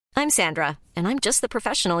I'm Sandra, and I'm just the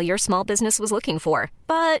professional your small business was looking for.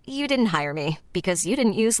 But you didn't hire me because you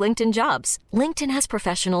didn't use LinkedIn Jobs. LinkedIn has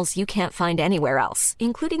professionals you can't find anywhere else,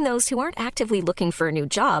 including those who aren't actively looking for a new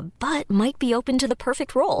job, but might be open to the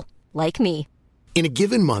perfect role, like me. In a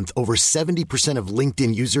given month, over 70% of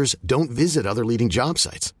LinkedIn users don't visit other leading job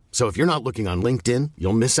sites. So if you're not looking on LinkedIn,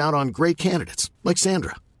 you'll miss out on great candidates like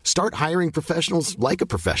Sandra. Start hiring professionals like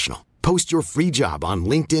a professional. Post your free job on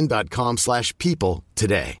linkedin.com/people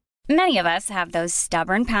today. Many of us have those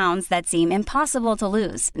stubborn pounds that seem impossible to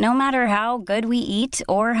lose, no matter how good we eat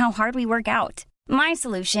or how hard we work out. My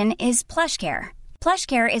solution is PlushCare.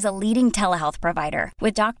 PlushCare is a leading telehealth provider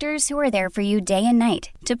with doctors who are there for you day and night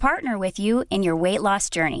to partner with you in your weight loss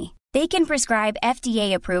journey. They can prescribe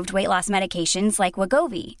FDA-approved weight loss medications like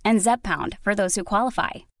Wegovy and Zepbound for those who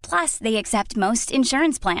qualify. Plus, they accept most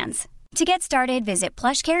insurance plans. To get started, visit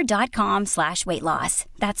plushcare.com/weightloss.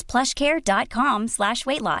 That's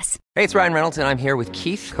plushcare.com/weightloss. Hey, it's Ryan Reynolds, and I'm here with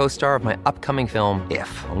Keith, co-star of my upcoming film,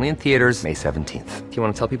 If, only in theaters May 17th. Do you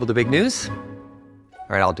want to tell people the big news?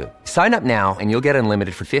 All right, I'll do it. Sign up now and you'll get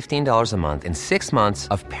unlimited for $15 a month and 6 months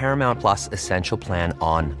of Paramount Plus Essential Plan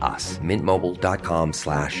on us.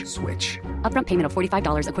 MintMobile.com/switch. Upfront payment of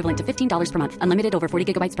 $45 equivalent to $15 per month. Unlimited over 40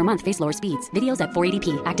 gigabytes per month. Face lower speeds. Videos at 480p.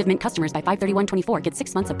 Active Mint customers by 531.24 get 6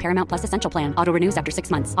 months of Paramount Plus Essential Plan. Auto renews after 6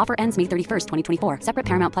 months. Offer ends May 31st, 2024. Separate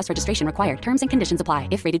Paramount Plus registration required. Terms and conditions apply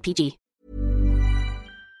if rated PG.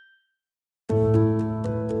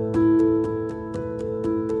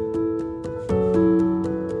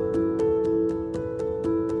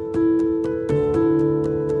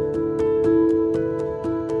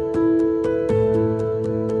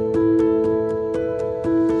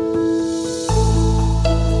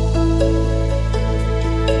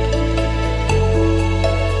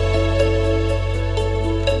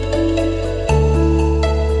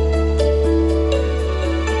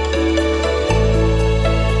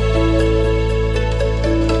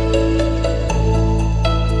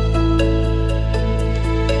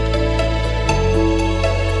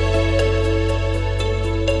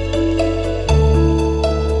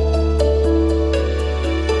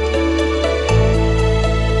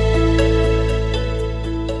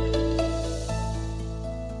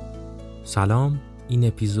 سلام، این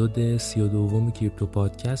اپیزود 32 کریپتو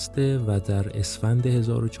پادکسته و در اسفند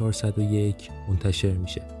 1401 منتشر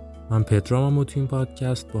میشه. من پدرامم و تو این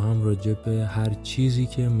پادکست با هم راجع به هر چیزی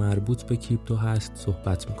که مربوط به کریپتو هست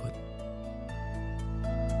صحبت میکنیم.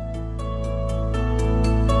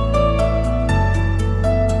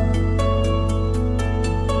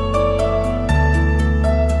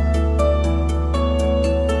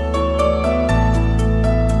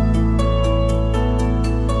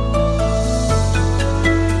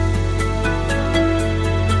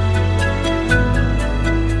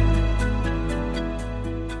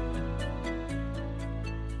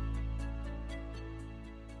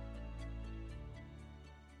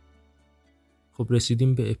 خب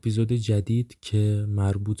رسیدیم به اپیزود جدید که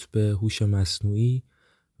مربوط به هوش مصنوعی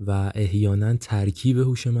و احیانا ترکیب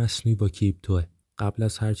هوش مصنوعی با کریپتوه. قبل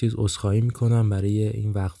از هر چیز عذرخواهی میکنم برای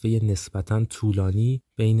این وقفه نسبتاً طولانی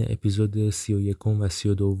بین اپیزود 31 و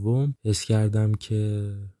 32. حس کردم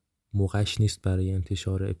که موقعش نیست برای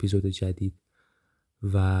انتشار اپیزود جدید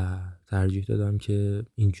و ترجیح دادم که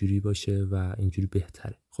اینجوری باشه و اینجوری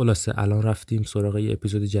بهتره. خلاصه الان رفتیم سراغ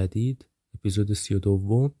اپیزود جدید، اپیزود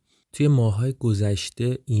 32. توی ماه‌های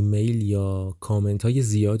گذشته ایمیل یا کامنت‌های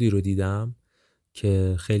زیادی رو دیدم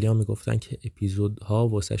که خیلی ها میگفتن که اپیزودها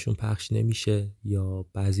واسهشون پخش نمیشه یا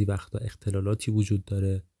بعضی وقتا اختلالاتی وجود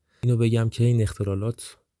داره. اینو بگم که این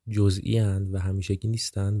اختلالات جزئی اند و همیشگی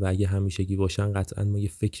نیستن و اگه همیشگی باشن قطعا ما یه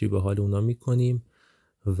فکری به حال اونا میکنیم،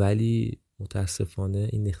 ولی متاسفانه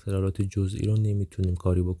این اختلالات جزئی رو نمیتونیم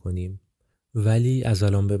کاری بکنیم. ولی از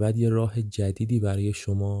الان به بعد یه راه جدیدی برای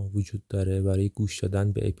شما وجود داره برای گوش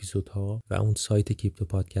دادن به اپیزودها و اون سایت کریپتو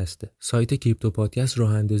پادکسته. سایت کریپتو پادکست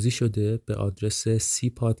راه اندازی شده به آدرس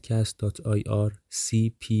cpodcast.ir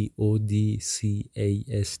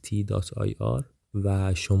cpodcast.ir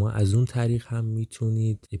و شما از اون طریق هم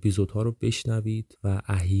میتونید اپیزودها رو بشنوید و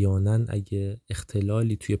احیانا اگه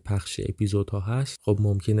اختلالی توی پخش اپیزودها هست خب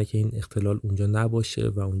ممکنه که این اختلال اونجا نباشه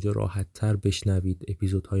و اونجا راحت تر بشنوید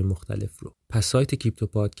اپیزودهای مختلف رو. پس سایت کریپتو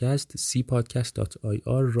پادکست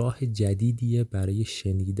cpodcast.ir راه جدیدیه برای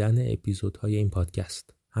شنیدن اپیزودهای این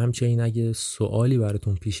پادکست. همچنین اگه سوالی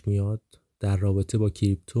براتون پیش میاد در رابطه با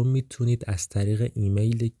کریپتو میتونید از طریق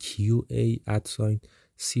ایمیل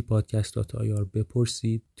qa@cpodcast.ir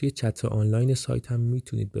بپرسید. توی چت آنلاین سایت هم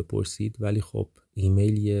میتونید بپرسید، ولی خب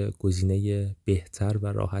ایمیل یه گزینه بهتر و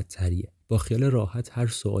راحت تریه. با خیال راحت هر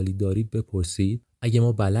سوالی دارید بپرسید. اگه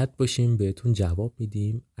ما بلد باشیم بهتون جواب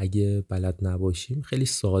میدیم، اگه بلد نباشیم خیلی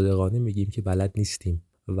صادقانه میگیم که بلد نیستیم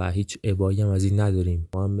و هیچ ابایی هم از این نداریم.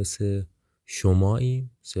 ما هم مثل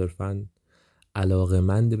شماییم، صرفاً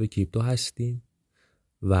علاقه‌مند به کریپتو هستیم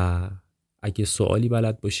و اگه سوالی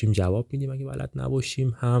بلد باشیم جواب میدیم، اگه بلد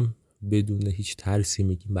نباشیم هم بدون هیچ ترسی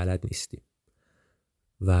میگیم بلد نیستیم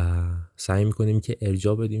و سعی میکنیم که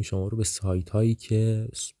ارجاع بدیم شما رو به سایت هایی که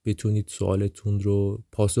بتونید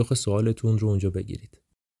پاسخ سوالتون رو اونجا بگیرید.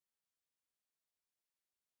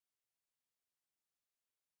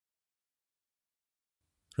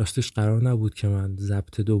 راستش قرار نبود که من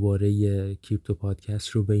ضبط دوباره کریپتو پادکست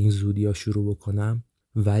رو به این زودی شروع بکنم،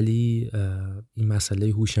 ولی این مسئله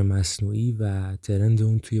هوش مصنوعی و ترند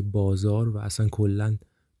اون توی بازار و اصلا کلاً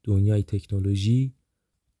دنیای تکنولوژی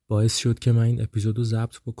باعث شد که من این اپیزود رو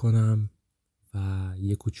ضبط بکنم و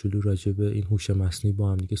یه کوچولو راجع به این هوش مصنوعی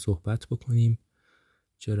با هم دیگه صحبت بکنیم،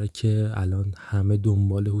 چرا که الان همه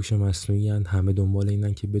دنبال هوش مصنوعی هن، همه دنبال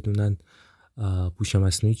اینن که بدونن هوش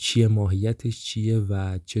مصنوعی چیه، ماهیتش چیه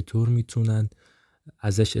و چطور میتونن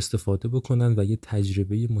ازش استفاده بکنن و یه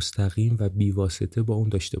تجربه مستقیم و بیواسطه با اون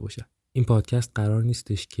داشته باشن. این پادکست قرار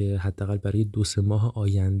نیستش که حداقل برای 2-3 ماه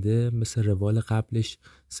آینده مثل روال قبلش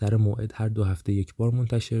سر موعد هر 2 هفته یک بار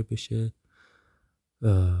منتشر بشه.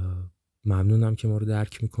 ممنونم که ما رو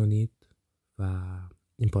درک میکنید و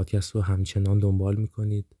این پادکست رو همچنان دنبال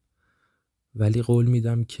میکنید، ولی قول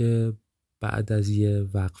میدم که بعد از یه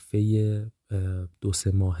وقفه 2-3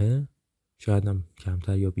 ماهه، شاید هم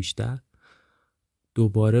کمتر یا بیشتر،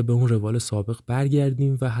 دوباره به اون روال سابق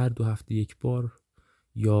برگردیم و هر 2 هفته یک بار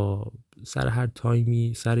یا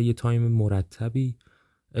سر یه تایم مرتبی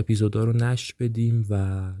اپیزودا رو نشر بدیم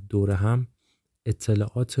و دوره هم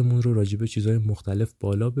اطلاعاتمون رو راجع به چیزهای مختلف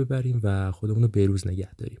بالا ببریم و خودمون رو بروز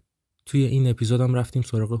نگه داریم. توی این اپیزود هم رفتیم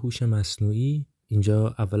سراغ هوش مصنوعی.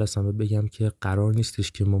 اینجا اول از همه بگم که قرار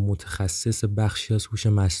نیستش که ما متخصص بخشی از هوش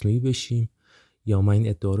مصنوعی بشیم یا من این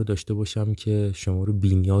ادعا رو داشته باشم که شما رو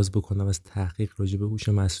بی‌نیاز بکنم از تحقیق راجع به هوش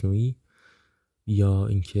مصنوعی یا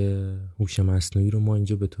اینکه هوش مصنوعی رو ما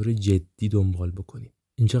اینجا به طور جدی دنبال بکنیم.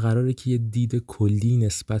 اینجا قراره که یه دید کلی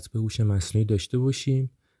نسبت به هوش مصنوعی داشته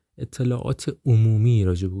باشیم، اطلاعات عمومی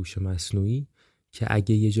راجع به هوش مصنوعی که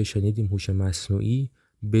اگه یه جا شنیدیم هوش مصنوعی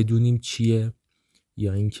بدونیم چیه،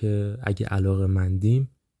 یا اینکه اگه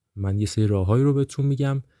علاقه‌مندیم من یه سری راههایی رو بهتون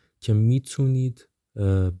میگم که میتونید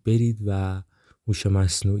برید و هوش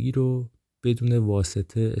مصنوعی رو بدون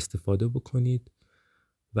واسطه استفاده بکنید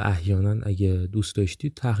و احیانا اگه دوست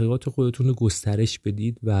داشتید تحقیقات خودتون رو گسترش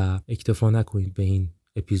بدید و اکتفا نکنید به این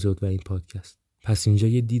اپیزود و این پادکست. پس اینجا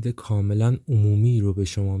یه دید کاملا عمومی رو به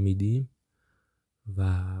شما میدیم و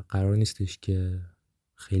قرار نیستش که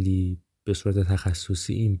خیلی به صورت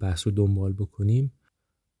تخصصی این بحث رو دنبال بکنیم.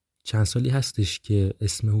 چند سالی هستش که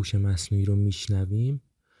اسم هوش مصنوعی رو میشنویم،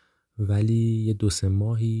 ولی یه 2-3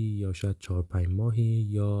 ماهی یا شاید 4-5 ماهی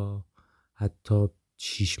یا حتی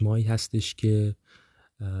 6 ماهی هستش که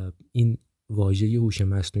این واژه هوش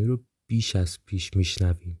مصنوعی رو بیش از پیش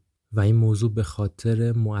میشنویم و این موضوع به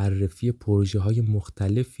خاطر معرفی پروژه‌های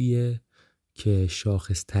مختلفیه که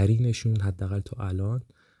شاخص ترینشون حداقل تا الان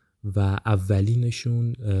و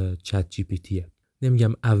اولینشون چت جی پی تیه.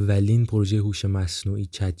 نمیگم اولین پروژه هوش مصنوعی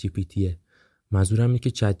چت جی پی تیه، منظورم اینه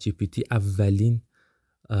که چت جی پی تی اولین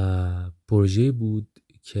پروژه بود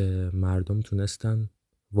که مردم تونستن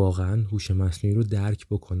واقعا هوش مصنوعی رو درک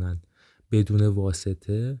بکنن بدون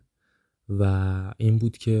واسطه و این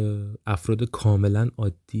بود که افراد کاملا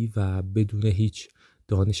عادی و بدون هیچ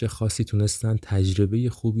دانش خاصی تونستن تجربه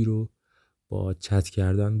خوبی رو با چت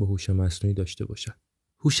کردن با هوش مصنوعی داشته باشن.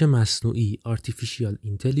 هوش مصنوعی Artificial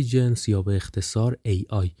Intelligence یا به اختصار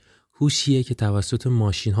AI هوشیه که توسط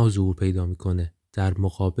ماشین ها ظهور پیدا میکنه در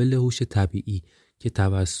مقابل هوش طبیعی که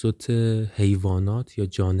توسط حیوانات یا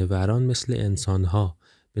جانوران مثل انسان ها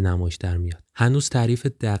به نمایش در میاد. هنوز تعریف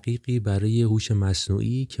دقیقی برای هوش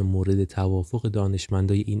مصنوعی که مورد توافق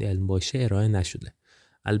دانشمندای این علم باشه ارائه نشده.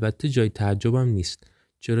 البته جای تعجبم نیست،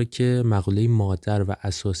 چرا که مقوله مادر و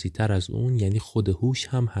اساسی تر از اون یعنی خود هوش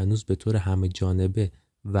هم هنوز به طور همه جانبه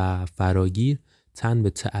و فراگیر تن به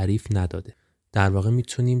تعریف نداده. در واقع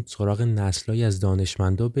میتونیم سراغ نسل‌های از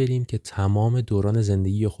دانشمندا بریم که تمام دوران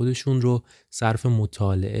زندگی خودشون رو صرف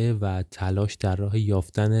مطالعه و تلاش در راه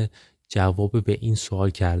یافتن جواب به این سوال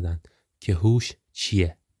کردن که هوش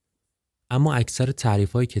چیه. اما اکثر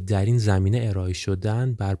تعریف‌هایی که در این زمینه ارائه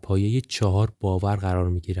شدن بر پایه 4 باور قرار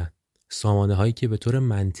می‌گیرند. سامانه‌هایی که به طور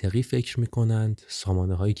منطقی فکر می‌کنند،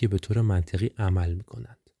 سامانه‌هایی که به طور منطقی عمل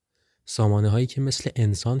می‌کنند. سامانه‌هایی که مثل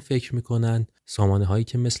انسان فکر می‌کنند، سامانه‌هایی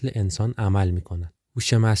که مثل انسان عمل می‌کنند.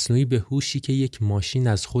 هوش مصنوعی به هوشی که یک ماشین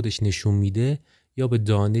از خودش نشون میده یا به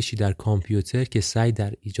دانشی در کامپیوتر که سعی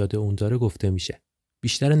در ایجاد اون داره گفته میشه.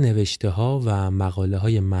 بیشتر نوشته‌ها و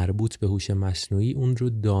مقاله‌های مربوط به هوش مصنوعی اون رو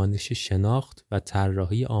دانش شناخت و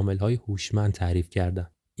طراحی عامل‌های هوشمند تعریف کردن.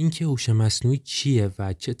 اینکه هوش مصنوعی چیه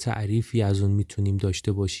و چه تعریفی از اون میتونیم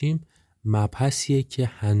داشته باشیم مبحثیه که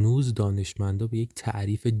هنوز دانشمندا به یک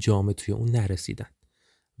تعریف جامع توی اون نرسیدن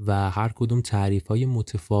و هر کدوم تعریف‌های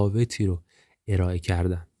متفاوتی رو ارائه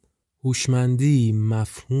کردن. هوشمندی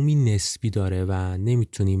مفهومی نسبی داره و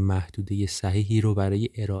نمیتونیم محدوده صحیحی رو برای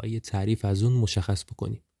ارائه تعریف از اون مشخص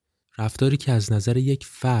بکنیم. رفتاری که از نظر یک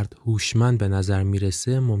فرد هوشمند به نظر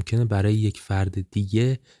میرسه ممکنه برای یک فرد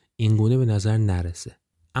دیگه اینگونه به نظر نرسه.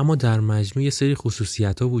 اما در مجموع یه سری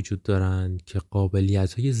خصوصیت‌ها وجود دارن که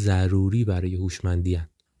قابلیت‌های ضروری برای هوشمندی هستند.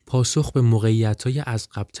 پاسخ به موقعیت‌های از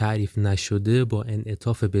قبل تعریف نشده با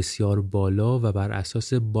انعطاف بسیار بالا و بر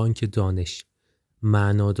اساس بانک دانش،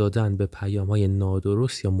 معنا دادن به پیام‌های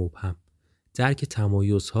نادرست یا مبهم، درک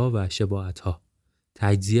تمایزها و شباهت‌ها،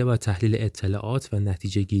 تجزیه و تحلیل اطلاعات و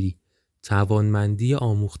نتیجه گیری، توانمندی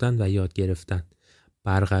آموختن و یاد گرفتن،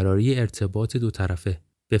 برقراری ارتباط دو طرفه.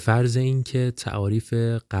 به فرض اینکه تعاریف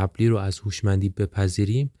قبلی رو از هوشمندی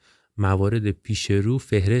بپذیریم، موارد پیش رو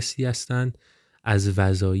فهرستی هستند از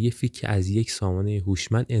وظایفی که از یک سامانه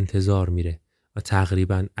هوشمند انتظار میره و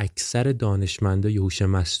تقریباً اکثر دانشمندای هوش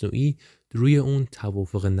مصنوعی روی اون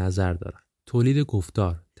توافق نظر دارن. تولید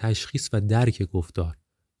گفتار، تشخیص و درک گفتار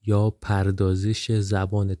یا پردازش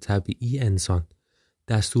زبان طبیعی انسان،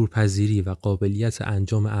 دستورپذیری و قابلیت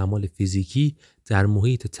انجام اعمال فیزیکی در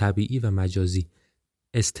محیط طبیعی و مجازی،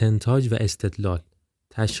 استنتاج و استدلال،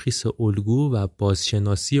 تشخیص الگو و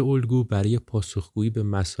بازشناسی الگو برای پاسخگویی به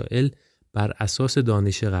مسائل بر اساس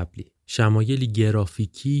دانش قبلی، شمایلی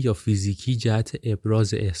گرافیکی یا فیزیکی جهت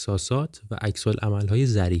ابراز احساسات و عکس‌العمل‌های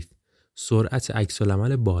ظریف، سرعت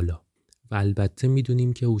عکس‌العمل بالا و البته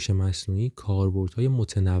میدونیم که هوش مصنوعی کاربردهای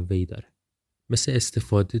متنوعی داره، مثل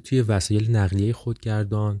استفاده توی وسایل نقلیه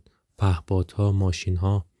خودگردان، پهپادها،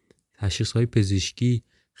 ماشین‌ها، تشخیص‌های پزشکی،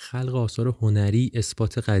 خلق آثار هنری،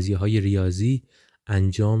 اثبات قضیه‌های ریاضی،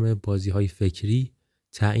 انجام بازی‌های فکری،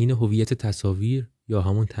 تعیین هویت تصاویر یا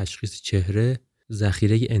همون تشخیص چهره،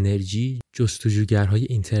 ذخیره انرژی، جستجوگرهای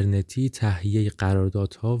اینترنتی، تهیه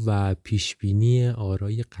قراردادها و پیشبینی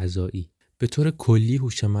آرای قضایی. به طور کلی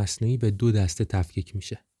هوش مصنوعی به دو دسته تفکیک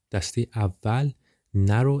میشه. دسته اول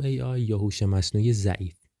نرو AI یا هوش مصنوعی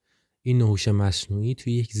ضعیف. این هوش مصنوعی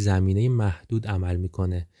توی یک زمینه محدود عمل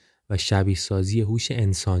میکنه و شبیه سازی هوش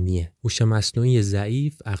انسانیه. هوش مصنوعی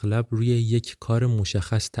ضعیف اغلب روی یک کار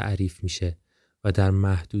مشخص تعریف میشه و در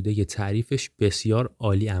محدوده تعریفش بسیار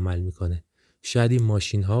عالی عمل میکنه. شاید این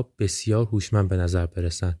ماشین ها بسیار هوشمند به نظر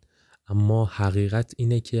برسن، اما حقیقت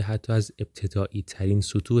اینه که حتی از ابتدایی ترین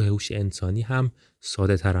سطوح هوش انسانی هم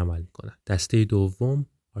ساده تر عمل میکنن. دسته دوم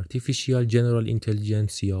Artificial General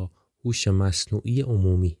Intelligence یا هوش مصنوعی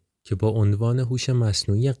عمومی که با عنوان هوش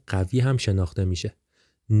مصنوعی قوی هم شناخته میشه.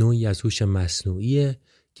 نوعی از هوش مصنوعیه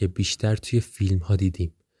که بیشتر توی فیلم ها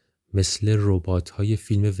دیدیم، مثل ربات های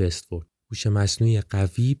فیلم وستفورد. هوش مصنوعی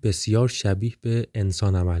قوی بسیار شبیه به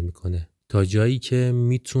انسان عمل میکنه تا جایی که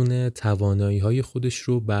میتونه توانایی های خودش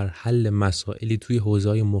رو بر حل مسائلی توی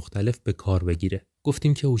حوزه‌های مختلف به کار بگیره.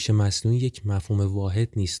 گفتیم که هوش مصنوعی یک مفهوم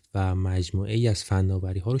واحد نیست و مجموعه‌ای از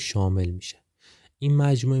فناوری ها رو شامل میشه. این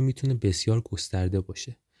مجموعه میتونه بسیار گسترده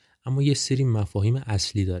باشه، اما یه سری مفاهیم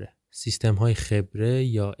اصلی داره. سیستم های خبره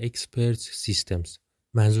یا expert systems.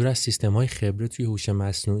 منظور از سیستم های خبره توی هوش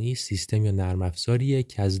مصنوعی سیستم یا نرم افزاریه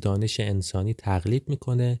که از دانش انسانی تقلید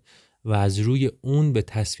میکنه و از روی اون به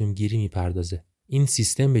تصمیم گیری میپردازه. این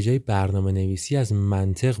سیستم به جای برنامه نویسی از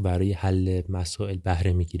منطق برای حل مسائل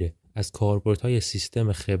بهره میگیره. از کاربردهای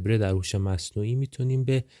سیستم خبره در هوش مصنوعی میتونیم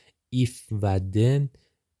به if و then،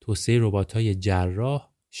 توسعه ربات‌های جراح،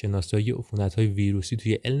 شناسایی عفونت‌های ویروسی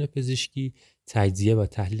توی علم پزشکی، تجزیه و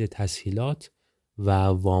تحلیل تسهیلات و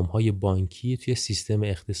وام‌های بانکی توی سیستم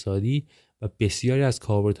اقتصادی و بسیاری از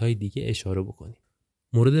کاربردهای دیگه اشاره بکنیم.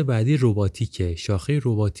 مورد بعدی رباتیکه. شاخه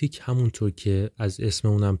رباتیک همونطور که از اسم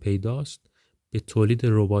اونم پیداست به تولید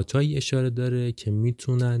رباتایی اشاره داره که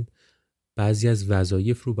میتونن بعضی از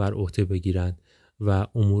وظایف رو بر عهده بگیرن و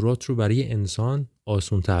امورات رو برای انسان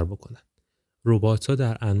آسان‌تر بکنن. ربات‌ها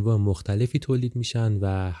در انواع مختلفی تولید میشن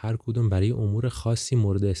و هر کدوم برای امور خاصی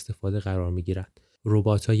مورد استفاده قرار میگیرن.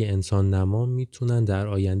 ربات‌های انسان نما میتونن در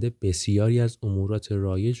آینده بسیاری از امورات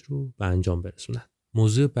رایج رو به انجام برسونن.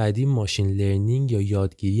 موضوع بعدی ماشین لرنینگ یا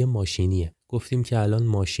یادگیری ماشینیه. گفتیم که الان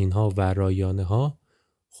ماشین‌ها و رایانه‌ها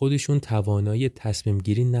خودشون توانایی تصمیم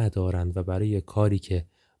گیری ندارن و برای کاری که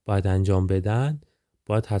باید انجام بدن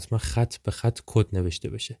باید حتما خط به خط کد نوشته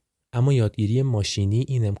بشه. اما یادگیری ماشینی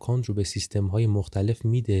این امکان رو به سیستم‌های مختلف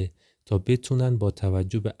میده تا بتونن با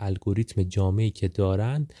توجه به الگوریتم جامعی که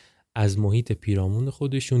دارن از محیط پیرامون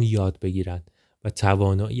خودشون یاد بگیرن و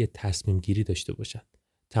توانایی تصمیم گیری داشته باشن.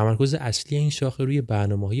 تمرکز اصلی این شاخه روی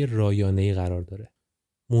برنامه‌های رایانه‌ای قرار داره.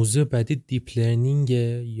 موضوع بعدی دیپ لرنینگ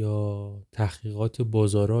یا تحقیقات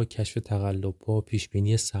بازارها، کشف تقلب‌ها،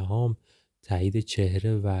 پیشبینی سهام، تایید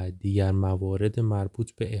چهره و دیگر موارد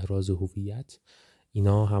مربوط به احراز هویت.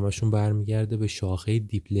 اینا همشون برمیگرده به شاخه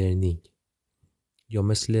دیپ لرنینگ یا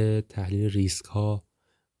مثل تحلیل ریسک ها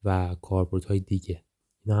و کاربردهای دیگه.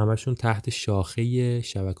 اینا همشون تحت شاخه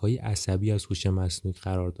شبکه‌های عصبی از هوش مصنوعی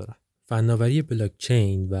قرار دارن. فناوری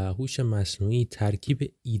بلاکچین و هوش مصنوعی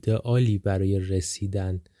ترکیب ایدئالی برای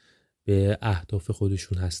رسیدن به اهداف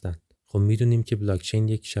خودشون هستن. خب میدونیم که بلاکچین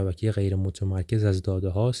یک شبکه غیر متمرکز از داده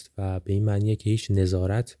هاست و به این معنیه که هیچ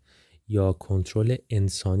نظارت یا کنترل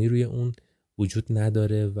انسانی روی اون وجود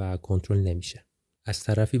نداره و کنترل نمیشه. از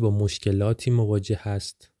طرفی با مشکلاتی مواجه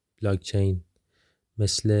هست بلاکچین،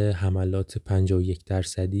 مثل حملات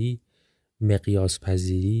 51%، مقیاس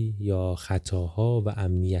پذیری یا خطاها و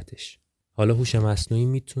امنیتش. حالا هوش مصنوعی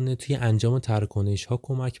میتونه توی انجام تراکنش‌ها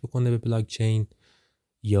کمک بکنه به بلاکچین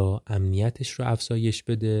یا امنیتش رو افزایش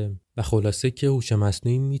بده و خلاصه که هوش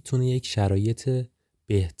مصنوعی میتونه یک شرایط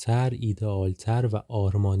بهتر، ایدئالتر و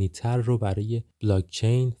آرمانی‌تر رو برای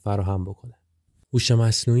بلاکچین فراهم بکنه. هوش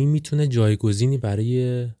مصنوعی میتونه جایگزینی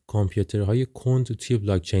برای کامپیوترهای کند توی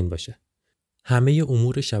بلاکچین باشه. همه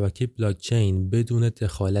امور شبکه بلاکچین بدون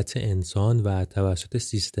دخالت انسان و توسط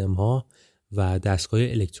سیستم‌ها و دستگاه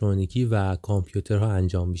الکترونیکی و کامپیوترها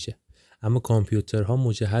انجام میشه. اما کامپیوترها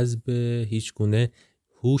مجهز به هیچ گونه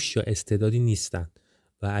هوش یا استعدادی نیستن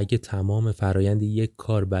و اگه تمام فرایند یک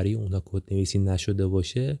کار برای اونها کدنویسی نشده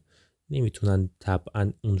باشه نمیتونن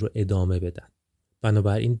طبعاً اون رو ادامه بدن.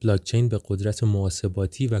 بنابراین بلاکچین به قدرت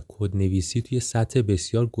محاسباتی و کدنویسی توی سطح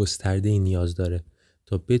بسیار گسترده‌ای نیاز داره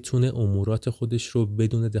تا بتونه امورات خودش رو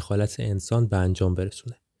بدون دخالت انسان به انجام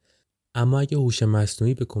برسونه. اما اگه هوش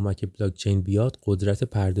مصنوعی به کمک بلاکچین بیاد، قدرت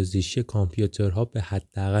پردازشی کامپیوترها به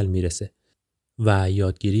حداقل میرسه و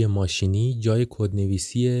یادگیری ماشینی جای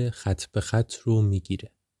کدنویسی خط به خط رو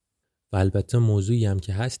میگیره. و البته موضوعی هم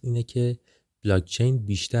که هست اینه که بلاکچین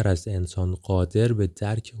بیشتر از انسان قادر به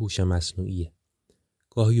درک هوش مصنوعیه.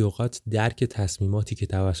 گاهی اوقات درک تصمیماتی که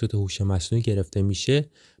توسط هوش مصنوعی گرفته میشه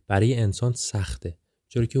برای انسان سخته،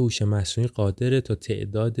 چون که هوش مصنوعی قادره تا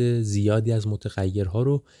تعداد زیادی از متغیرها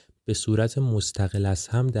رو به صورت مستقل از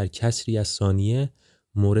هم در کسری از ثانیه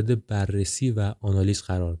مورد بررسی و آنالیز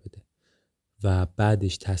قرار بده و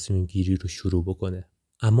بعدش تصمیم گیری رو شروع بکنه.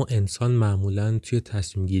 اما انسان معمولاً توی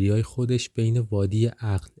تصمیم گیری های خودش بین وادی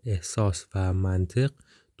عقل، احساس و منطق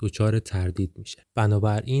دچار تردید میشه.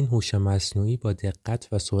 بنابراین هوش مصنوعی با دقت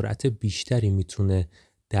و سرعت بیشتری میتونه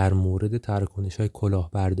در مورد تراکنش‌های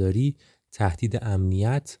کلاهبرداری، تهدید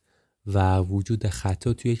امنیت و وجود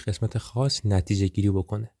خطا توی یک قسمت خاص نتیجه گیری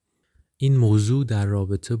بکنه. این موضوع در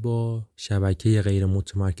رابطه با شبکه غیر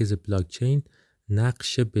متمرکز بلاکچین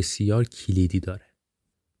نقش بسیار کلیدی داره.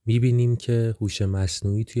 میبینیم که هوش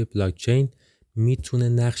مصنوعی توی بلاکچین میتونه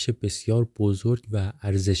نقش بسیار بزرگ و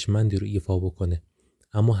ارزشمندی رو ایفا بکنه.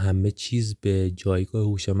 اما همه چیز به جایگاه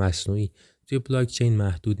هوش مصنوعی توی بلاکچین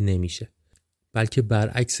محدود نمیشه، بلکه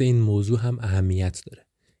برعکس این موضوع هم اهمیت داره.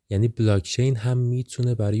 یعنی بلاکچین هم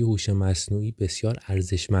میتونه برای هوش مصنوعی بسیار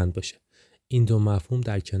ارزشمند باشه. این دو مفهوم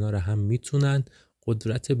در کنار هم میتونن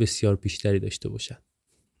قدرت بسیار بیشتری داشته باشن.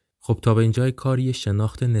 خب تا به اینجای کار یه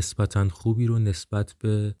شناخت نسبتاً خوبی رو نسبت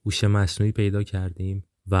به هوش مصنوعی پیدا کردیم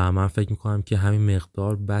و من فکر میکنم که همین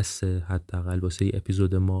مقدار بسه حداقل واسه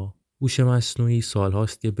اپیزود ما. هوش مصنوعی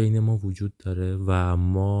سالهاست که بین ما وجود داره و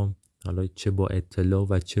ما حالا چه با اطلاع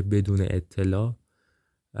و چه بدون اطلاع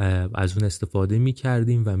از اون استفاده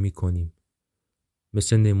میکردیم و میکنیم.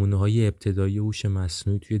 مثل نمونه‌های ابتدایی هوش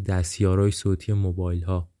مصنوعی توی دستیارهای صوتی موبایل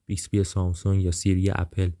ها، بیکسبی سامسونگ یا سیری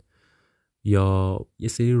اپل، یا یه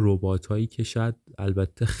سری ربات‌هایی که شاید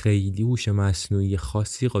البته خیلی هوش مصنوعی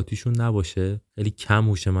خاصی قاطیشون نباشه، خیلی کم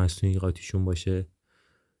هوش مصنوعی قاطیشون باشه،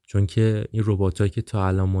 چون که این ربات‌هایی که تا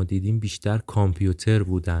الان ما دیدیم بیشتر کامپیوتر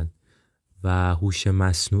بودن و هوش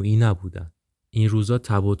مصنوعی نبودن. این روزا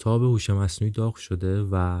تب و تاب هوش مصنوعی داغ شده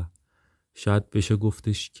و شاید بشه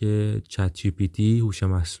گفتش که چت جی پی تی، هوش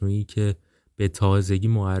مصنوعی که به تازگی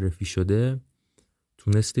معرفی شده،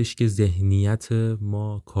 تونستش که ذهنیت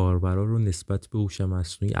ما کاربرا رو نسبت به هوش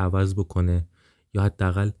مصنوعی عوض بکنه، یا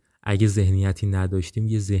حداقل اگه ذهنیتی نداشتیم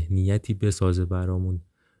یه ذهنیتی بسازه برامون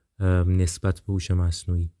نسبت به هوش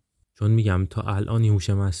مصنوعی. چون میگم تا الان هوش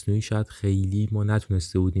مصنوعی شاید خیلی ما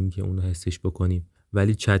نتونسته بودیم که اونو حسش بکنیم،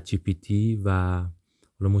 ولی چت جی پی تی و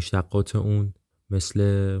مشتقات اون مثل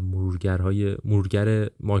مرورگر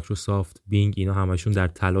مایکروسافت، بینگ، اینا همشون در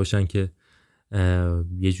تلاشن که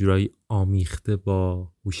یه جورایی آمیخته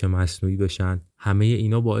با هوش مصنوعی بشن. همه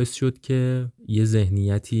اینا باعث شد که یه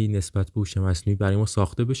ذهنیتی نسبت به هوش مصنوعی برای ما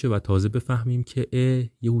ساخته بشه و تازه بفهمیم که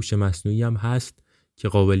یه هوش مصنوعی هم هست که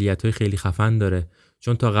قابلیت‌های خیلی خفن داره.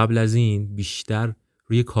 چون تا قبل از این بیشتر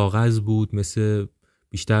روی کاغذ بود، مثل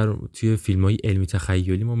بیشتر توی فیلم‌های علمی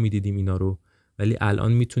تخیلی ما می‌دیدیم اینا رو، ولی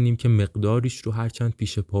الان میتونیم که مقداریش رو هرچند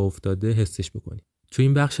پیش پا افتاده حسش بکنیم. تو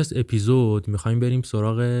این بخش از اپیزود میخوایم بریم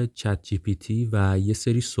سراغ چت جی پی تی و یه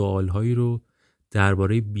سری سوالهایی رو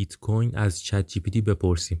درباره بیت کوین از چت جی پی تی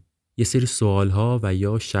بپرسیم. یه سری سوالها و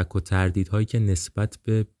یا شک و تردیدهایی که نسبت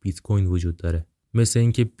به بیت کوین وجود داره، مثل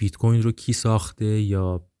اینکه بیت کوین رو کی ساخته،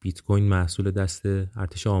 یا بیت کوین محصول دست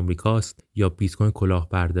ارتش آمریکاست، یا بیت کوین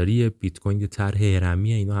کلاهبرداریه، بیت کوین یه طرح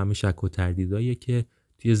هرمیه. اینا همه شک و تردیداییه که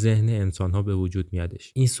توی ذهن انسان‌ها به وجود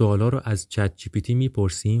میادش. این سوالا رو از چت جی پی تی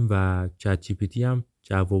میپرسیم و چت جی پی تی هم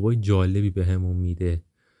جوابای جالبی بهمون میده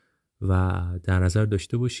و در نظر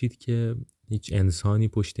داشته باشید که هیچ انسانی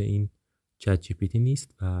پشت این چت جی پی تی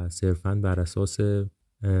نیست و صرفاً بر اساس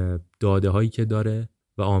داده هایی که داره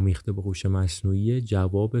و آمیخته با هوش مصنوعی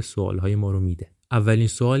جواب سوالهای ما رو میده. اولین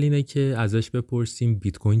سوال اینه که ازش بپرسیم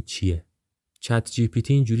بیت کوین چیه؟ چت جی پی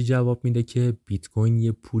تی اینجوری جواب میده که بیت کوین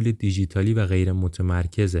یه پول دیجیتالی و غیر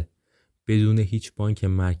متمرکزه، بدون هیچ بانک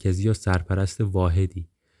مرکزی یا سرپرست واحدی،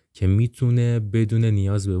 که میتونه بدون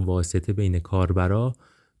نیاز به واسطه بین کاربرا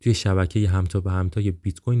توی شبکه همتا به همتای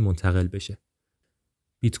بیت کوین منتقل بشه.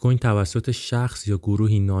 بیت کوین توسط شخص یا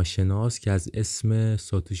گروهی ناشناس که از اسم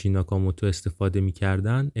ساتوشی ناکاموتو استفاده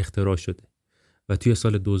میکردن اختراع شده و توی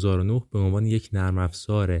سال 2009 به عنوان یک نرم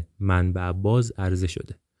افزار منبع باز عرضه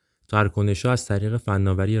شده. تراکنش‌ها از طریق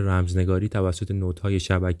فناوری رمزنگاری توسط نودهای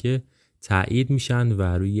شبکه تایید میشن و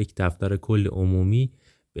روی یک دفتر کل عمومی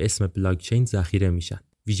به اسم بلاکچین ذخیره میشن.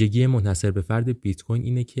 ویژگی منحصر به فرد بیت کوین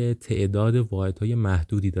اینه که تعداد واحدهای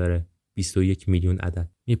محدودی داره، 21 میلیون عدد.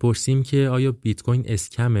 میپرسیم که آیا بیت کوین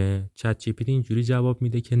اسکمه؟ چت جی پی تی اینجوری جواب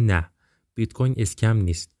میده که نه، بیت کوین اسکم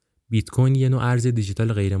نیست. بیت کوین یه نوع ارز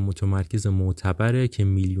دیجیتال غیر متمرکز معتبره که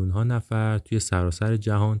میلیون ها نفر توی سراسر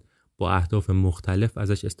جهان با اهداف مختلف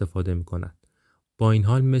ازش استفاده میکنن. با این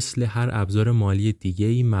حال مثل هر ابزار مالی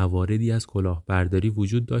دیگه‌ای مواردی از کلاهبرداری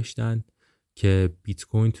وجود داشتن که بیت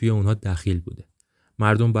کوین توی اونها دخیل بوده.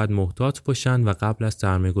 مردم باید محتاط باشن و قبل از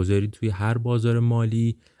سرمایه‌گذاری توی هر بازار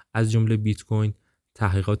مالی از جمله بیت کوین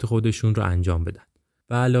تحقیقات خودشون رو انجام بدن.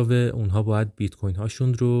 به علاوه اونها باید بیت کوین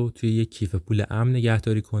هاشون رو توی یک کیف پول امن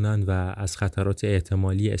نگهداری کنن و از خطرات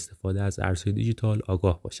احتمالی استفاده از ارزهای دیجیتال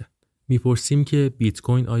آگاه باشن. میپرسیم که بیت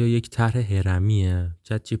کوین آیا یک طرح هرمیه؟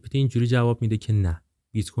 چت جی پی تی اینجوری جواب میده که نه،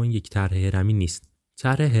 بیت کوین یک طرح هرمی نیست.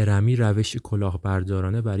 طرح هرمی روش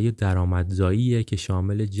کلاهبردارانه برای درآمدزاییه که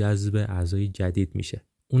شامل جذب اعضای جدید میشه.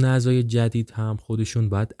 اون اعضای جدید هم خودشون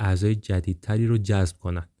باید اعضای جدیدتری رو جذب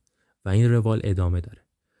کنن و این روال ادامه داره.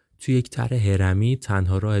 توی یک طرح هرمی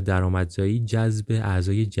تنها راه درآمدزایی جذب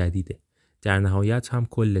اعضای جدیده. در نهایت هم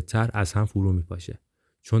کل طرح از هم فرو میپاشه،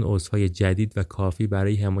 چون عضوهای جدید و کافی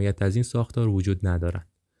برای حمایت از این ساختار وجود ندارن.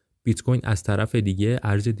 بیت کوین از طرف دیگه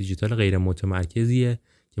ارز دیجیتال غیر متمرکزیه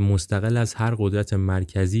که مستقل از هر قدرت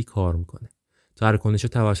مرکزی کار میکنه. تراکنش‌ها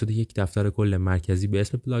توسط یک دفتر کل مرکزی به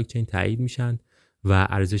اسم بلاکچین تایید میشن و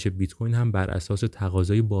ارزش بیت کوین هم بر اساس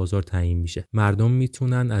تقاضای بازار تعیین میشه. مردم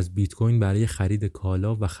میتونن از بیت کوین برای خرید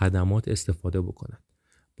کالا و خدمات استفاده بکنن.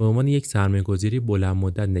 به عنوان یک سرمایه‌گذاری بلند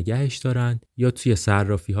مدت نگهش دارن یا توی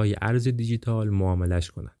صرافی‌های ارز دیجیتال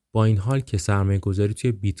معاملش کنن. با این حال که سرمایه‌گذاری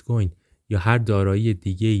توی بیت کوین یا هر دارایی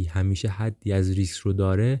دیگه‌ای همیشه حدی از ریسک رو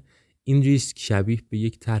داره، این ریسک شبیه به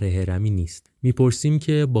یک طرح هرمی نیست. میپرسیم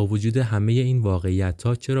که با وجود همه این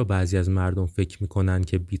واقعیت‌ها چرا بعضی از مردم فکر میکنن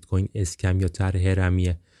که بیت کوین اسکم یا طرح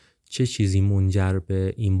هرمیه؟ چه چیزی منجر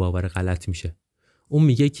به این باور غلط میشه؟ اون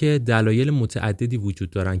میگه که دلایل متعددی وجود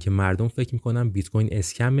دارن که مردم فکر میکنن بیت کوین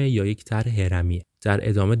اسکمه یا یک طرح هرمیه. در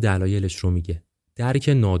ادامه دلایلش رو میگه. درک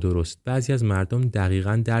نادرست. بعضی از مردم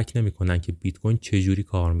دقیقاً درک نمیکنن که بیت کوین چجوری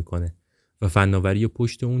کار میکنه و فناوری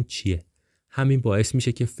پشت اون چیه. همین باعث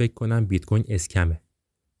میشه که فکر کنن بیت کوین اسکمه.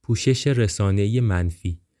 پوشش رسانه‌ای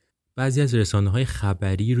منفی. بعضی از رسانه‌های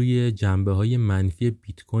خبری روی جنبه‌های منفی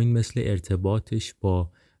بیت کوین مثل ارتباطش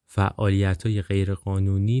با فعالیت‌های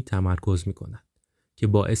غیرقانونی تمرکز میکنن که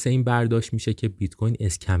باعث این برداشت میشه که بیت کوین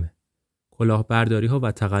اسکمه. کلاهبرداری‌ها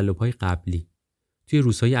و تقلب‌های قبلی. توی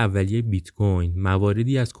روزهای اولیه بیت کوین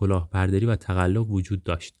مواردی از کلاهبرداری و تقلب وجود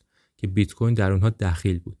داشت که بیت کوین در اونها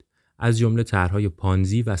دخیل بود، از جمله طرح‌های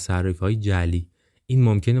پانزی و صرافی‌های جعلی. این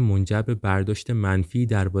ممکنه منجر به برداشت منفی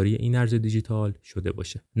درباره این ارز دیجیتال شده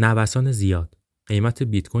باشه. نوسان زیاد. قیمت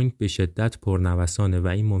بیت کوین به شدت پرنوسانه و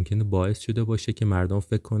این ممکنه باعث شده باشه که مردم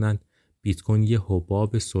فکر کنن بیت کوین یه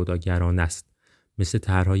حباب سوداگرانه است، مثل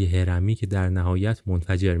طرح‌های هرمی که در نهایت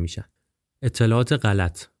منفجر میشن. اطلاعات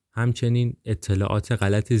غلط، همچنین اطلاعات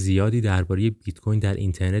غلط زیادی درباره بیت کوین در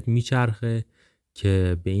اینترنت میچرخه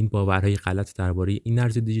که به این باورهای غلط درباره این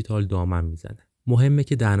ارز دیجیتال دامن میزنه. مهمه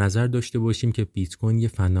که در نظر داشته باشیم که بیت کوین یه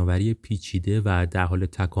فناوری پیچیده و در حال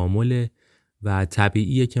تکامله و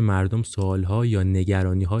طبیعیه که مردم سوالها یا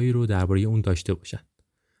نگرانی‌هایی رو درباره اون داشته باشن.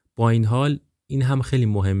 با این حال این هم خیلی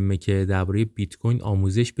مهمه که درباره بیت کوین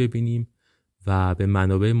آموزش ببینیم و به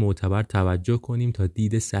منابع معتبر توجه کنیم تا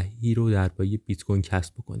دید صحیحی رو درباره بیت کوین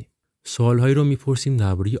کسب کنیم. سوالهایی رو میپرسیم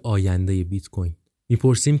درباره آینده بیت کوین.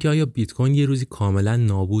 میپرسیم که آیا بیت کوین یه روزی کاملا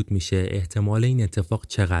نابود میشه؟ احتمال این اتفاق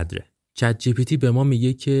چقدره؟ چت جی پی تی به ما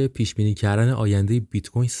میگه که پیش بینی کردن آینده بیت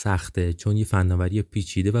کوین سخته، چون یه فناوری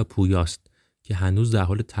پیچیده و پویاست که هنوز در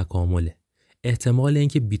حال تکامله. احتمال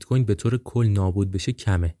اینکه بیت کوین به طور کل نابود بشه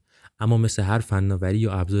کمه، اما مثل هر فناوری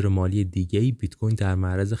یا ابزار مالی دیگه‌ای بیت کوین در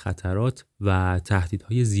معرض خطرات و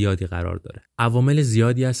تهدیدهای زیادی قرار داره. عوامل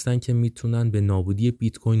زیادی هستن که میتونن به نابودی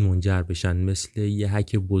بیت کوین منجر بشن، مثل یه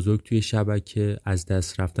هک بزرگ توی شبکه، از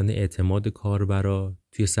دست رفتن اعتماد کاربرا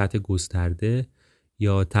توی سطح گسترده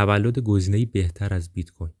یا تولد گزینه‌ای بهتر از بیت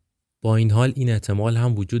کوین. با این حال این احتمال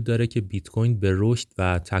هم وجود داره که بیت کوین به رشد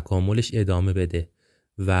و تکاملش ادامه بده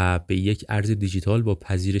و به یک ارز دیجیتال با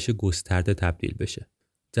پذیرش گسترده تبدیل بشه.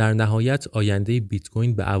 در نهایت آینده بیت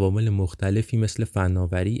کوین به عوامل مختلفی مثل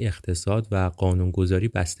فناوری، اقتصاد و قانونگذاری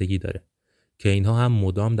بستگی داره که اینها هم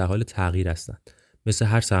مدام در حال تغییر هستند. مثل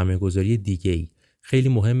هر سرمایه‌گذاری دیگه‌ای خیلی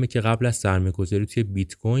مهمه که قبل از سرمایه‌گذاری توی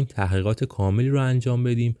بیت کوین تحقیقات کاملی رو انجام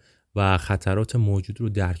بدیم و خطرات موجود رو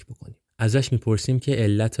درک بکنیم. ازش میپرسیم که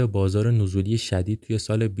علت بازار نزولی شدید توی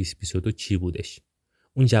سال 2022 چی بودش؟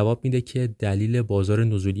 اون جواب میده که دلیل بازار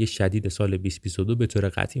نزولی شدید سال 2022 به طور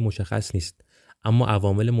قطعی مشخص نیست، اما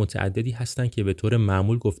عوامل متعددی هستن که به طور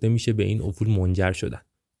معمول گفته میشه به این افول منجر شدن.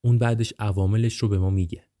 اون بعدش عواملش رو به ما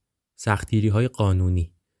میگه. سختگیری‌های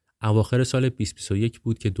قانونی. اواخر سال 2021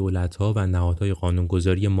 بود که دولت‌ها و نهادهای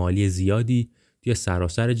قانونگذاری مالی زیادی توی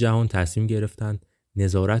سراسر جهان تصمیم گرفتن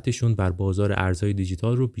نظارتشون بر بازار ارزهای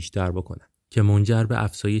دیجیتال رو بیشتر بکنن که منجر به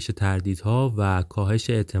افزایش تردیدها و کاهش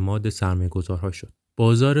اعتماد سرمایه‌گذارها شد.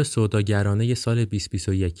 بازار سوداگرانه سال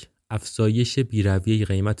 2021، افزایش بی‌رویه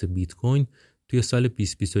قیمت بیت کوین توی سال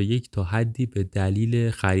 2021 تا حدی به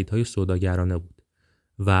دلیل خریدهای سوداگرانه بود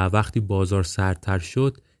و وقتی بازار سردتر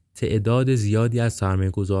شد تعداد زیادی از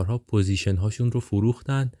سرمایه‌گذارها پوزیشن هاشون رو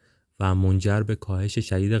فروختن و منجر به کاهش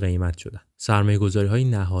شدید قیمت شدن. سرمایه‌گذاری‌های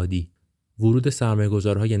نهادی. ورود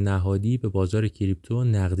سرمایه‌گذارهای نهادی به بازار کریپتو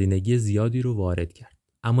نقدینگی زیادی رو وارد کرد،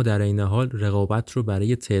 اما در این حال رقابت رو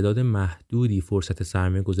برای تعداد محدودی فرصت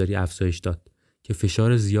سرمایه‌گذاری افزایش داد که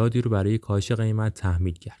فشار زیادی رو برای کاهش قیمت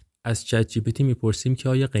تحمیل کرد. از چت جی پی تی میپرسیم که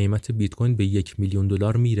آیا قیمت بیت کوین به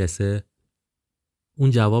 $1,000,000 میرسه؟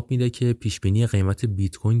 اون جواب میده که پیش بینی قیمت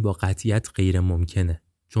بیت کوین با قطعیت غیر ممکنه،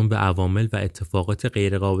 چون به عوامل و اتفاقات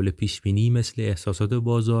غیر قابل پیش بینی مثل احساسات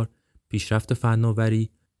بازار، پیشرفت فناوری،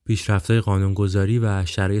 پیشرفت‌های قانونگذاری و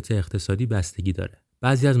شرایط اقتصادی بستگی داره.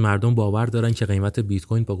 بعضی از مردم باور دارن که قیمت بیت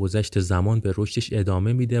کوین با گذشت زمان به رشدش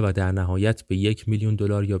ادامه میده و در نهایت به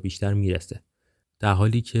 $1,000,000 یا بیشتر میرسه، در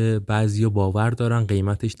حالی که بعضیا باور دارن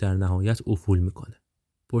قیمتش در نهایت افول میکنه.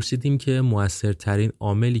 پرسیدیم که مؤثرترین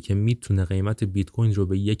عاملی که میتونه قیمت بیت کوین رو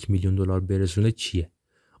به $1,000,000 برسونه چیه؟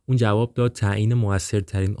 اون جواب داد تعیین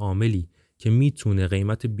مؤثرترین عاملی که میتونه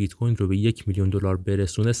قیمت بیت کوین رو به $1,000,000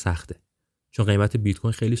 برسونه سخته، چون قیمت بیت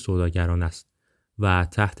کوین خیلی سوداگرانه است و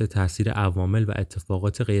تحت تاثیر عوامل و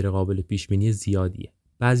اتفاقات غیرقابل پیش بینی زیادیه.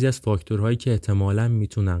 بعضی از فاکتورهایی که احتمالاً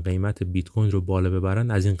میتونن قیمت بیت کوین رو بالا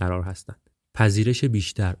ببرن از این قرار هستند: پذیرش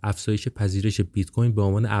بیشتر، افزایش پذیرش بیت کوین به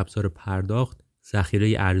عنوان ابزار پرداخت،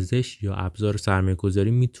 ذخیره ارزش یا ابزار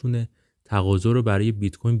سرمایه‌گذاری میتونه تقاضا رو برای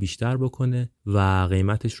بیت کوین بیشتر بکنه و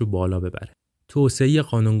قیمتش رو بالا ببره. توسعه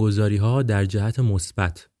قانونگذاری‌ها در جهت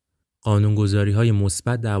مثبت. قانونگذاری‌های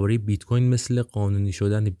مثبت درباره بیت کوین مثل قانونی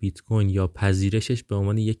شدن بیت کوین یا پذیرشش به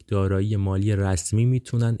عنوان یک دارایی مالی رسمی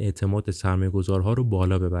میتونن اعتماد سرمایه‌گذارها رو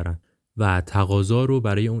بالا ببرن و تقاضا رو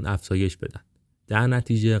برای اون افزایش بدن. در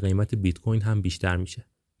نتیجه قیمت بیت کوین هم بیشتر میشه.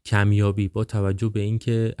 کمیابی. با توجه به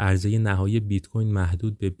اینکه عرضه نهایی بیت کوین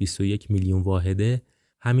محدود به 21 میلیون واحده،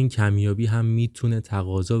 همین کمیابی هم میتونه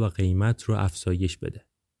تقاضا و قیمت رو افزایش بده.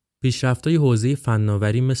 پیشرفت‌های حوزه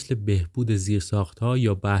فناوری مثل بهبود زیرساخت‌ها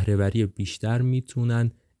یا بهره‌وری بیشتر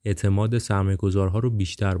میتونن اعتماد سرمایه‌گذارها رو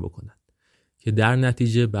بیشتر بکنن که در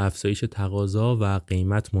نتیجه به افزایش تقاضا و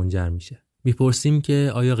قیمت منجر میشه. میپرسیم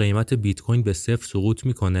که آیا قیمت بیت کوین به صفر سقوط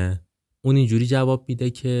میکنه؟ اون اینجوری جواب میده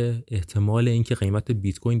که احتمال اینکه قیمت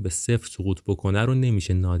بیت کوین به 0 سقوط بکنه رو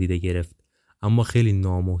نمیشه نادیده گرفت، اما خیلی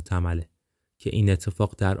نامحتمله که این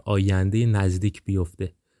اتفاق در آینده نزدیک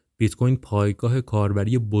بیفته. بیت کوین پایگاه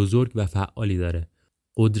کاربری بزرگ و فعالی داره.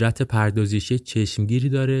 قدرت پردازشی چشمگیری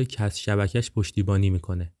داره که از شبکه‌اش پشتیبانی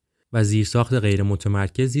میکنه و زیرساخت غیر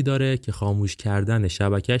متمرکزی داره که خاموش کردن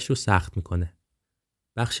شبکه‌اش رو سخت میکنه.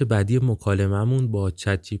 بخش بعدی مکالمه‌مون با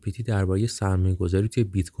چت جی پی تی درباره سرمایه‌گذاری توی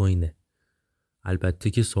بیت کوینه. البته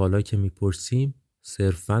که سوالایی که میپرسیم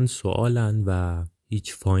صرفاً سوالن و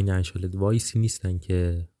هیچ فاینانشال ادوایسی نیستن،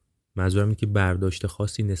 که منظورم اینه که برداشت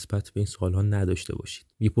خاصی نسبت به این سوال‌ها نداشته باشید.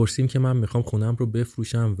 میپرسیم که من میخوام خونم رو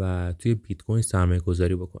بفروشم و توی بیت کوین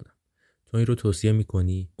سرمایه‌گذاری بکنم. تو این رو توصیه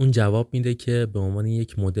میکنی؟ اون جواب میده که به عنوان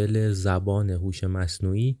یک مدل زبان هوش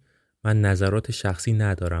مصنوعی من نظرات شخصی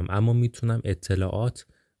ندارم، اما میتونم اطلاعات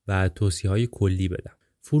و توصیه‌های کلی بدم.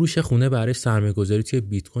 فروش خونه برای سرمایه‌گذاری توی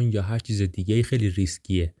بیت کوین یا هر چیز دیگه‌ای خیلی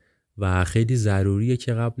ریسکیه و خیلی ضروریه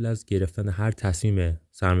که قبل از گرفتن هر تصمیم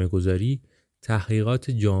سرمایه‌گذاری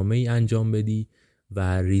تحقیقات جامعی انجام بدی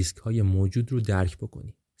و ریسک‌های موجود رو درک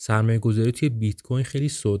بکنی. سرمایه‌گذاری توی بیت کوین خیلی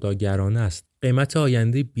سوداگرانه است. قیمت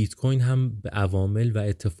آینده بیت کوین هم به عوامل و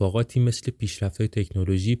اتفاقاتی مثل پیشرفت‌های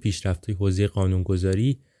تکنولوژی، پیشرفت‌های حوزه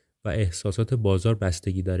قانونگذاری و احساسات بازار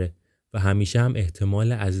بستگی داره و همیشه هم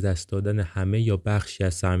احتمال از دست دادن همه یا بخشی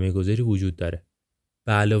از سرمایه‌گذاری وجود داره.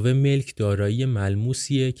 به علاوه ملک دارایی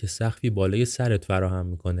ملموسیه که سقفی بالای سرت فراهم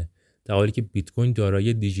میکنه، در حالی که بیت کوین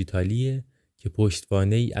دارایی دیجیتالیه که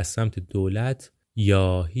پشتوانه‌ای از سمت دولت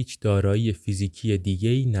یا هیچ دارایی فیزیکی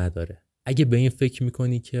دیگه‌ای نداره. اگه به این فکر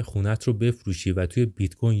میکنی که خونت رو بفروشی و توی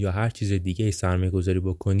بیت کوین یا هر چیز دیگه‌ای سرمایه‌گذاری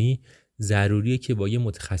بکنی، ضروریه که با یه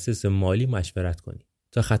متخصص مالی مشورت کنی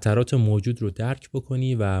تا خطرات موجود رو درک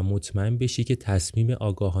بکنی و مطمئن بشی که تصمیم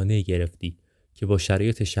آگاهانه گرفتی که با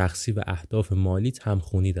شرایط شخصی و اهداف مالیت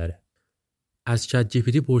همخوانی داره. از چت جی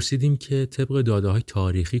پی تی پرسیدیم که طبق داده‌های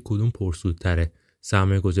تاریخی کدوم پرسودتره،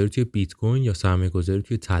 سرمایه‌گذاری توی بیت کوین یا سرمایه‌گذاری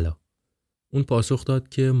توی طلا؟ اون پاسخ داد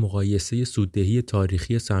که مقایسه سوددهی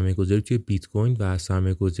تاریخی سرمایه‌گذاری توی بیت کوین و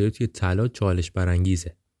سرمایه‌گذاری توی طلا چالش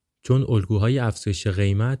برانگیزه، چون الگوهای افزایش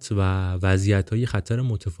قیمت و وضعیت‌های خطر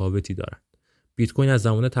متفاوتی دارن. بیت کوین از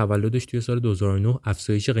زمان تولدش توی سال 2009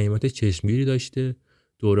 افزایش قیمت چشمگیری داشته،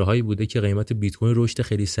 دوره‌هایی بوده که قیمت بیت کوین رشد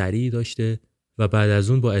خیلی سریعی داشته و بعد از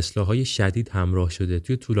اون با اصلاح‌های شدید همراه شده.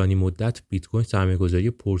 توی طولانی مدت بیت کوین سرمایه‌گذاری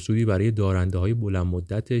پرسودی برای دارنده‌های بلند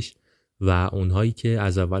مدتش و اونهایی که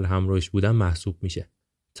از اول همراهش بودن محسوب میشه.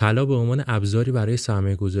 طلا به عنوان ابزاری برای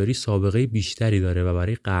سرمایه‌گذاری سابقه بیشتری داره و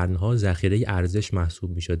برای قرن‌ها ذخیره ارزش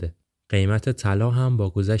محسوب می‌شده. قیمت طلا هم با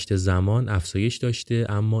گذشت زمان افزایش داشته،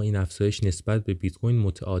 اما این افزایش نسبت به بیت کوین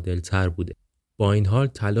متعادل‌تر بوده. با این حال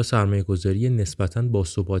طلا سرمایه‌گذاری نسبتاً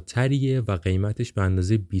باثبات‌تریه و قیمتش به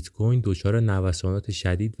اندازه بیت کوین دچار نوسانات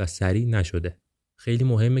شدید و سریع نشده. خیلی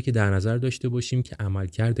مهمه که در نظر داشته باشیم که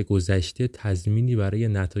عملکرد گذشته تضمینی برای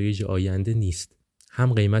نتایج آینده نیست.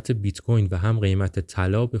 هم قیمت بیت کوین و هم قیمت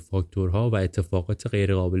طلا به فاکتورها و اتفاقات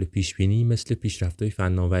غیرقابل پیش‌بینی مثل پیشرفت‌های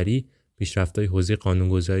فناوری، پیشرفت‌های حوزه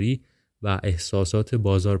قانونگذاری و احساسات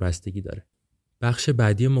بازار بستگی داره. بخش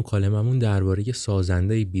بعدی مکالممون درباره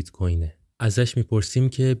سازنده بیت کوینه. ازش میپرسیم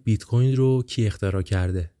که بیت کوین رو کی اختراع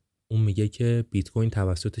کرده؟ اون میگه که بیت کوین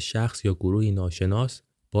توسط شخص یا گروهی ناشناس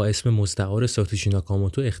با اسم مستعار ساتوشی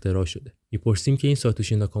ناکاموتو اختراع شده. میپرسیم که این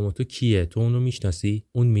ساتوشی ناکاموتو کیه؟ تو اون رو میشناسی؟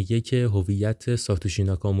 اون میگه که هویت ساتوشی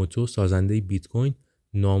ناکاموتو سازنده بیت کوین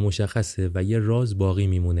نامشخصه و یه راز باقی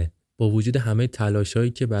میمونه. با وجود همه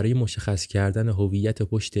تلاشایی که برای مشخص کردن هویت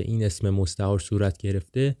پشت این اسم مستعار صورت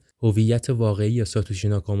گرفته، هویت واقعی ساتوشی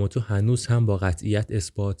ناکاموتو هنوز هم با قطعیت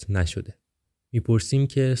اثبات نشده. میپرسیم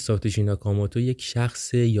که ساتوشی ناکاموتو یک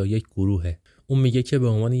شخص یا یک گروهه. اون میگه که به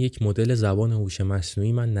عنوان یک مدل زبان هوش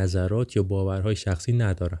مصنوعی من نظرات یا باورهای شخصی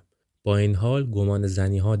ندارم. با این حال گمان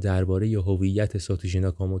زنی‌ها درباره هویت ساتوشی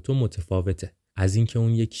ناکاموتو متفاوته، از اینکه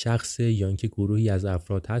اون یک شخص یا اینکه گروهی از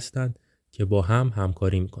افراد هستند که با هم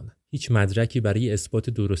همکاری میکنن. هیچ مدرکی برای اثبات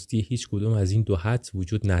درستی هیچ کدوم از این دو حدس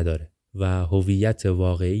وجود نداره و هویت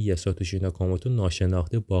واقعی ساتوشی ناکاموتو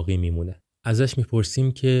ناشناخته باقی میمونه. ازش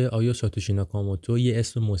میپرسیم که آیا ساتوشی ناکاموتو یه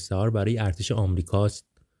اسم مستعار برای ارتش آمریکاست؟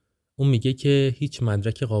 اون میگه که هیچ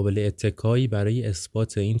مدرک قابل اتکایی برای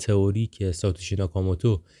اثبات این تئوری که ساتوشی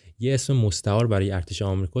ناکاموتو یه اسم مستعار برای ارتش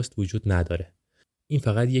آمریکاست وجود نداره. این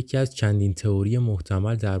فقط یکی از چندین تئوری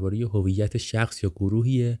محتمل درباره هویت شخص یا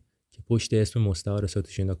گروهیه که پشت اسم مستعار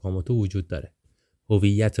ساتوشی ناکاموتو وجود داره.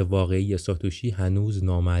 هویت واقعی ساتوشی هنوز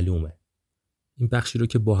نامعلومه. این بخشی رو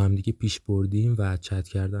که با هم دیگه پیش بردیم و چت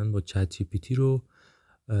کردن با چت جی پی تی رو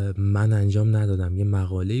من انجام ندادم. یه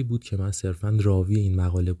مقاله‌ای بود که من صرفاً راوی این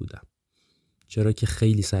مقاله بودم. چرا که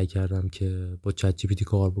خیلی سعی کردم که با چت جی پی تی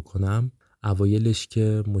کار بکنم. اوایلش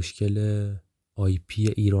که مشکل آی پی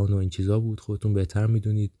ایران و این چیزا بود، خودتون بهتر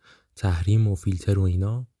میدونید، تحریم و فیلتر و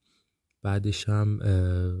اینا. بعدش هم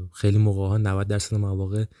خیلی موقعا 90%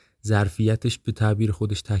 مواقع ظرفیتش به تعبیر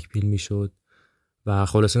خودش تکمیل میشد و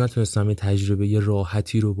خلاصه نتونستم این تجربه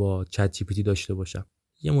راحتی رو با چت جی پی تی داشته باشم.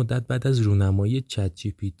 یه مدت بعد از رونمایی چت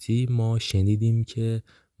جی پی تی ما شنیدیم که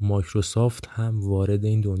مایکروسافت هم وارد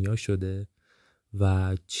این دنیا شده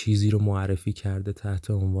و چیزی رو معرفی کرده تحت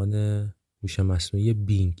عنوان هوش مصنوعی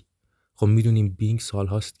بینگ. خب میدونیم بینگ سال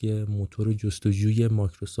هاست که موتور جستجوی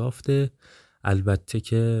مایکروسافته، البته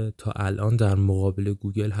که تا الان در مقابل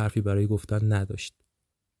گوگل حرفی برای گفتن نداشت.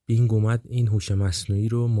 بینگ اومد این هوش مصنوعی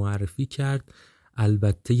رو معرفی کرد،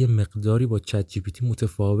 البته یه مقداری با چت جی پی تی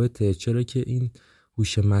متفاوته، چرا که این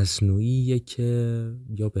هوش مصنوعیه که،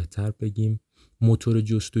 یا بهتر بگیم موتور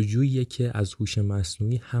جستجوییه که از هوش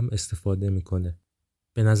مصنوعی هم استفاده میکنه.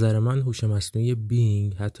 به نظر من هوش مصنوعی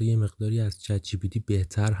بینگ حتی یه مقداری از چت جی پی تی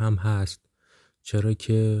بهتر هم هست، چرا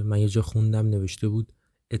که من یه جا خوندم نوشته بود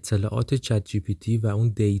اطلاعات چت جی پی تی و اون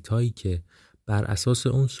دیتایی که بر اساس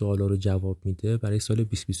اون سوالا رو جواب میده برای سال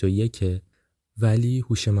 2021، ولی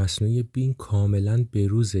هوش مصنوعی بینگ کاملا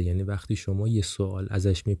بروزه. یعنی وقتی شما یه سوال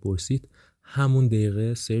ازش میپرسید همون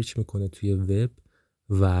دقیقه سرچ میکنه توی وب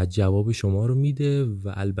و جواب شما رو میده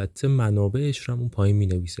و البته منابعش رو اون پایین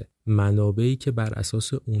مینویسه، منابعی که بر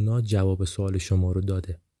اساس اونا جواب سوال شما رو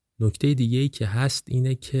داده. نکته دیگه‌ای که هست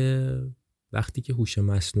اینه که وقتی که هوش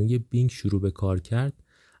مصنوعی بینگ شروع به کار کرد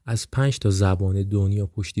از 5 تا زبان دنیا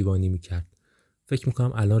پشتیبانی میکرد. فکر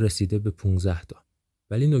میکنم الان رسیده به 15 تا.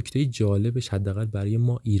 ولی نکته جالبش حداقل برای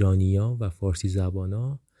ما ایرانی‌ها و فارسی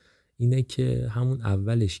زبانا اینه که همون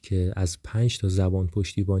اولش که از 5 تا زبان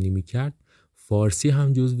پشتیبانی میکرد، فارسی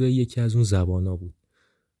هم جزو یکی از اون زبانا بود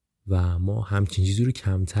و ما همچین چیزی رو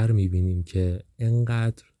کمتر میبینیم که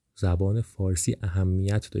انقدر زبان فارسی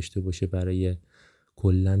اهمیت داشته باشه برای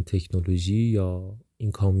کلن تکنولوژی یا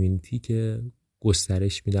این کامیونیتی که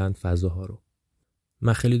گسترش میدن فضاها رو.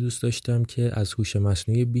 من خیلی دوست داشتم که از هوش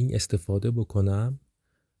مصنوعی بینگ استفاده بکنم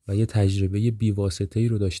و یه تجربه بی‌واسطه‌ای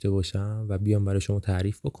رو داشته باشم و بیام برای شما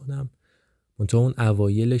تعریف بکنم. منتها اون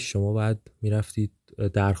اوایلش شما باید میرفتید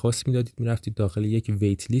درخواست میدادید، میرفتید داخل یک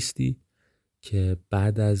ویت لیستی که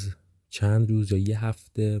بعد از چند روز یا یه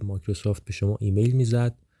هفته مایکروسافت به شما ایمیل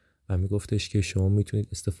میزد و میگفتش که شما میتونید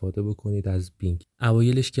استفاده بکنید از بینگ.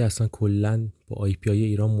 اوایلش که اصلا کلن با آی پی های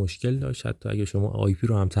ایران مشکل داشت، حتی اگه شما آی پی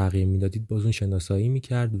رو هم تغییر میدادید باز اون شناسایی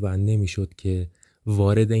میکرد و نمیشد که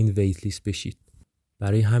وارد این ویت لیست بشید.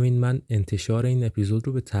 برای همین من انتشار این اپیزود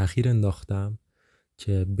رو به تأخیر انداختم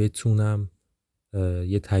که بتونم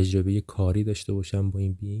یه تجربه کاری داشته باشم با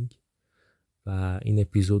این بینگ و این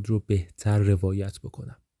اپیزود رو بهتر روایت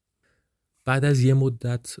بکنم. بعد از یه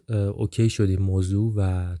مدت اوکی شد این موضوع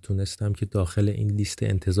و تونستم که داخل این لیست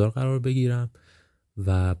انتظار قرار بگیرم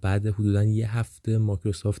و بعد حدوداً یه هفته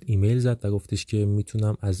مایکروسافت ایمیل زد و گفتش که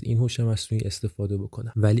میتونم از این هوش مصنوعی استفاده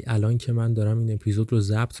بکنم. ولی الان که من دارم این اپیزود رو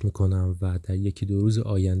ضبط میکنم و در 1-2 روز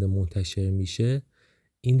آینده منتشر میشه،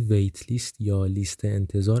 این ویت لیست یا لیست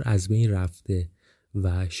انتظار از بین رفته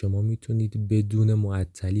و شما میتونید بدون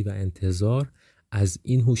معطلی و انتظار از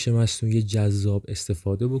این هوش مصنوعی جذاب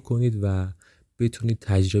استفاده بکنید و بتونید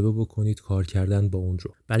تجربه بکنید کار کردن با اون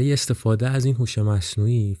رو. برای استفاده از این هوش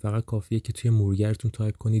مصنوعی فقط کافیه که توی مرورگرتون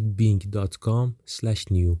تایپ کنید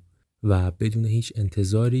bing.com/new و بدون هیچ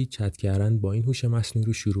انتظاری چت کردن با این هوش مصنوعی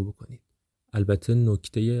رو شروع بکنید. البته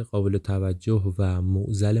نکته قابل توجه و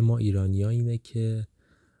معضل ما ایرانی‌ها اینه که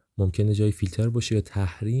ممکنه جای فیلتر باشه یا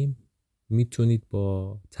تحریم، میتونید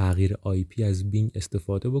با تغییر آی پی از بینگ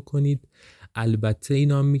استفاده بکنید. البته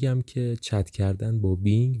اینا هم میگم که چت کردن با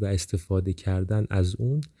بینگ و استفاده کردن از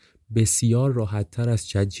اون بسیار راحت تر از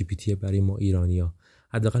چت جی پی تی برای ما ایرانی‌ها،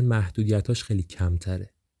 حداقل محدودیتاش خیلی کمتره.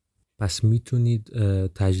 پس میتونید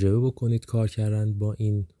تجربه بکنید کار کردن با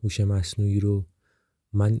این هوش مصنوعی رو.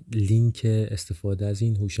 من لینک استفاده از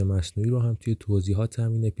این هوش مصنوعی رو هم توی توضیحات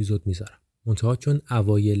همین اپیزود میذارم. منتها چون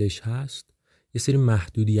اوایلش هست یه سری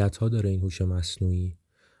محدودیت ها داره این هوش مصنوعی.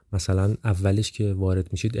 مثلا اولش که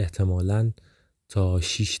وارد میشید احتمالاً تا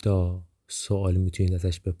 6 تا سوال میتونید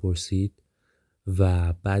ازش بپرسید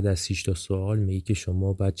و بعد از 6 تا سوال میگه که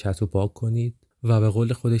شما باید چت رو پاک کنید و به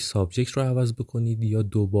قول خودش سابجکت رو عوض بکنید یا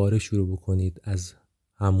دوباره شروع بکنید از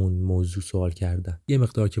همون موضوع سوال کردن. یه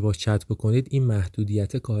مقدار که باش چت بکنید این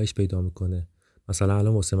محدودیت کاهش پیدا میکنه. مثلا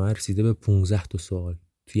الان واسه من رسیده به 15 تا سوال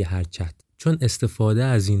توی هر چت. چون استفاده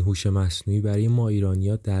از این هوش مصنوعی برای ما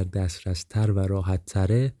ایرانی‌ها در دسترس تر و راحت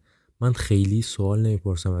تره، من خیلی سوال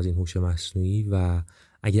نمیپرسم از این هوش مصنوعی و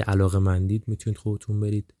اگه علاقه مندید میتونید خودتون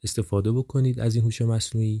برید استفاده بکنید از این هوش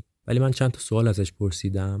مصنوعی. ولی من چند تا سوال ازش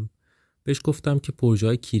پرسیدم. بهش گفتم که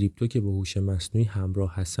پروژه‌های کریپتو که با هوش مصنوعی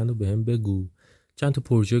همراه هستن رو بهم بگو. چند تا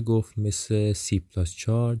پروژه گفت مثل C++,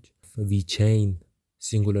 ویچین،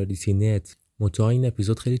 سینگولاریتی نت. منتها این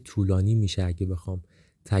اپیزود خیلی طولانی میشه اگه بخوام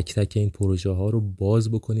تک تک این پروژه ها رو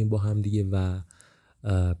باز بکنیم با هم دیگه و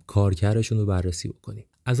کارکردشون رو بررسی بکنیم.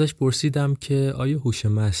 ازش پرسیدم که آیا هوش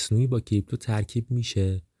مصنوعی با کریپتو ترکیب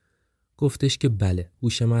میشه؟ گفتش که بله،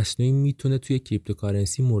 هوش مصنوعی میتونه توی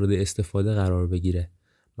کریپتوکارنسی مورد استفاده قرار بگیره.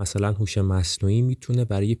 مثلا هوش مصنوعی میتونه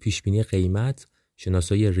برای پیش بینی قیمت،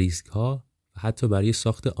 شناسایی ریسک ها و حتی برای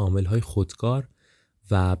ساخت عامل‌های خودکار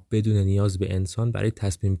و بدون نیاز به انسان برای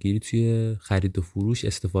تصمیم گیری توی خرید و فروش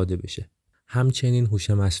استفاده بشه. همچنین هوش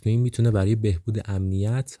مصنوعی میتونه برای بهبود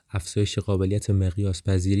امنیت، افزایش قابلیت مقیاس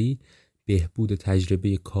پذیری، بهبود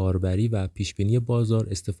تجربه کاربری و پیشبینی بازار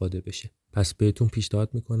استفاده بشه. پس بهتون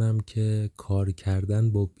پیشنهاد میکنم که کار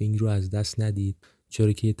کردن با بینگ رو از دست ندید،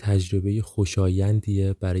 چرا که یه تجربه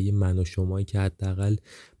خوشایندیه برای من و شمایی که حداقل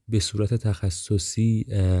به صورت تخصصی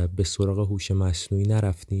به سراغ هوش مصنوعی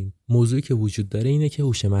نرفتیم. موضوعی که وجود داره اینه که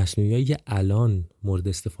هوش مصنوعی‌ها الان مورد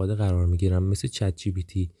استفاده قرار میگیرن، مثل چت جی پی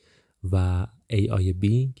تی و ای آی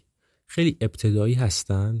بینگ. خیلی ابتدایی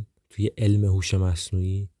هستن توی علم هوش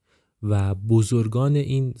مصنوعی و بزرگان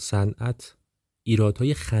این صنعت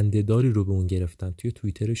ایرادهای خنده‌داری رو به اون گرفتن. توی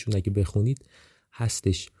توییترشون اگه بخونید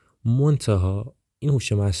هستش. منتها این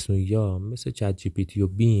هوش مصنوعی‌ها مثل چت جی پی تی و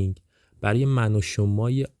بینگ برای من و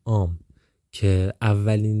شمای عام که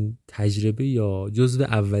اولین تجربه یا جزو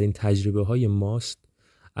اولین تجربه های ماست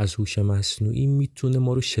از هوش مصنوعی میتونه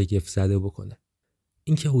ما رو شگفت زده بکنه.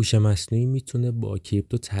 اینکه هوش مصنوعی میتونه با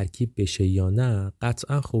کریپتو ترکیب بشه یا نه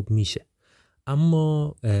قطعا خب میشه،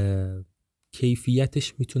 اما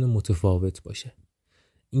کیفیتش میتونه متفاوت باشه.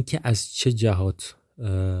 اینکه از چه جهات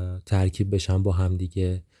ترکیب بشن با هم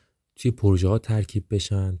دیگه، توی پروژه ها ترکیب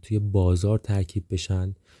بشن، توی بازار ترکیب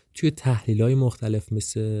بشن، توی تحلیل های مختلف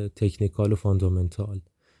مثل تکنیکال و فاندامنتال،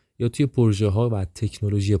 یا توی پروژه ها و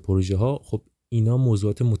تکنولوژی پروژه ها، خب اینا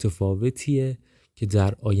موضوعات متفاوتیه که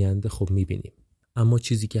در آینده خب میبینیم. اما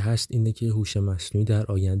چیزی که هست اینه که هوش مصنوعی در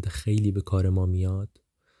آینده خیلی به کار ما میاد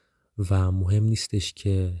و مهم نیستش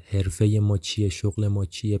که حرفه ما چیه، شغل ما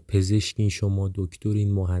چیه، پزشکین، شما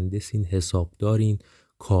دکترین، مهندسین، حسابدارین،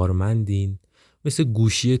 کارمندین، مثل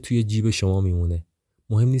گوشی توی جیب شما میمونه.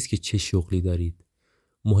 مهم نیست که چه شغلی دارید،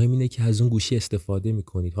 مهم اینه که از اون گوشی استفاده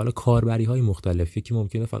میکنید. حالا کاربری های مختلف، یکی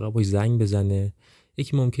ممکنه فقط باش زنگ بزنه،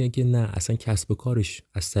 یکی ممکنه که نه اصلا کسب و کارش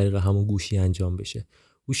از طریق همون گوشی انجام بشه.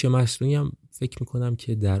 هوش مصنوعی هم فکر میکنم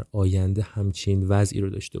که در آینده همچین وضعی رو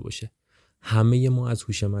داشته باشه. همه ما از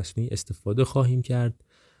هوش مصنوعی استفاده خواهیم کرد،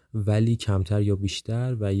 ولی کمتر یا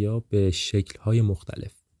بیشتر و یا به شکل‌های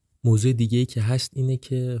مختلف. موضوع دیگه‌ای که هست اینه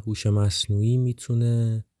که هوش مصنوعی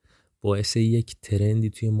میتونه باعث یک ترندی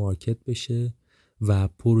توی مارکت بشه و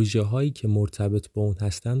پروژه هایی که مرتبط با اون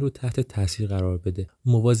هستن رو تحت تاثیر قرار بده.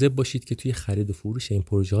 مواظب باشید که توی خرید و فروش این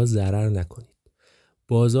پروژه ها ضرر نکنید.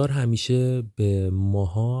 بازار همیشه به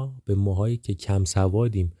ماهایی که کم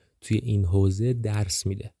سوادیم توی این حوزه درس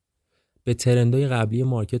میده. به ترندهای قبلی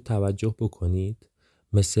مارکت توجه بکنید،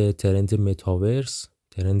 مثل ترند متاورس،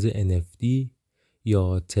 ترند NFT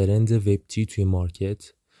یا ترند وب 3 توی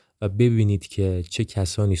مارکت، و ببینید که چه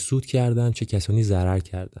کسانی سود کردن، چه کسانی ضرر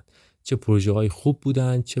کردن، چه پروژه های خوب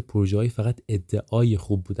بودن، چه پروژه های فقط ادعای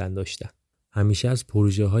خوب بودن داشتن. همیشه از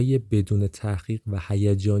پروژه های بدون تحقیق و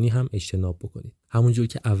هیجانی هم اجتناب بکنید. همونجور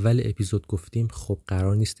که اول اپیزود گفتیم، خب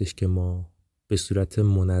قرار نیستش که ما به صورت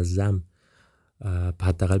منظم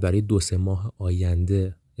حداقل برای 2-3 ماه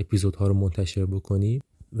آینده اپیزودها رو منتشر بکنیم،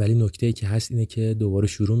 ولی نکته‌ای که هست اینه که دوباره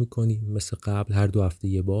شروع می‌کنیم مثل قبل هر 2 هفته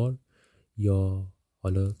یه بار، یا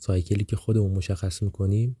حالا سایکلی که خودمون مشخص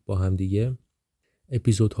می‌کنیم با هم دیگه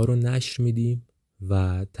اپیزودها رو نشر میدیم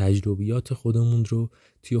و تجربیات خودمون رو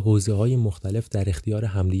توی حوزه‌های مختلف در اختیار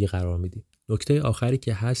همدیگه قرار میدیم. نکته آخری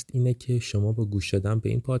که هست اینه که شما با گوش دادن به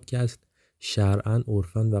این پادکست شرعاً،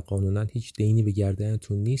 عرفاً و قانوناً هیچ دینی به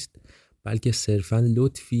گردنتون نیست، بلکه صرفاً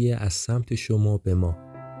لطفیه از سمت شما به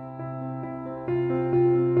ما.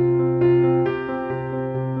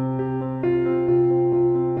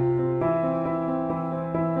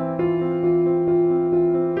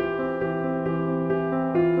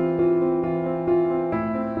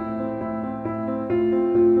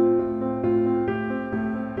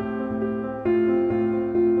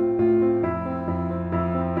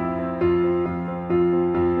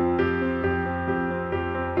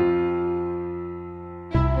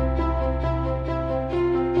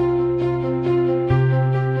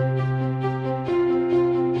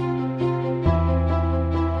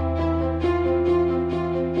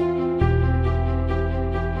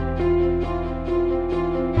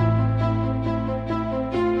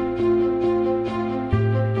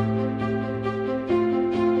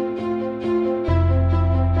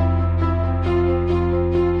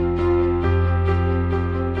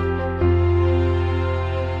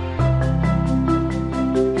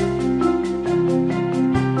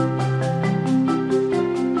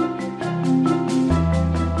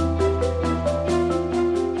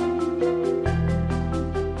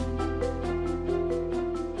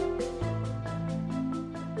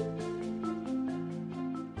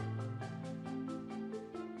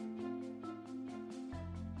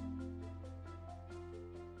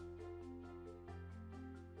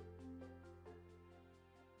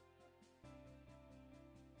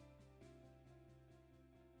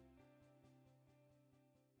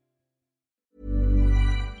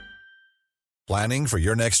 Planning for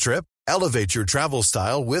your next trip? Elevate your travel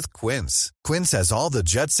style with Quince. Quince has all the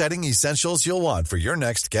jet-setting essentials you'll want for your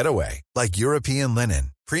next getaway, like European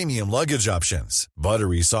linen, premium luggage options,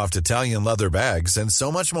 buttery soft Italian leather bags, and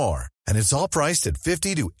so much more. And it's all priced at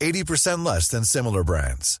 50 to 80% less than similar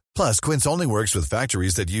brands. Plus, Quince only works with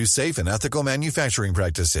factories that use safe and ethical manufacturing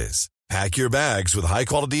practices. Pack your bags with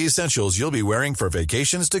high-quality essentials you'll be wearing for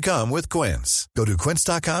vacations to come with Quince. Go to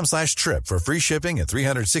quince.com/trip for free shipping and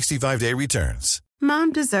 365-day returns.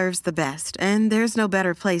 Mom deserves the best, and there's no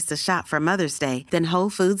better place to shop for Mother's Day than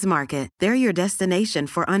Whole Foods Market. They're your destination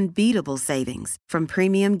for unbeatable savings, from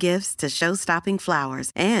premium gifts to show-stopping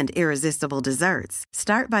flowers and irresistible desserts.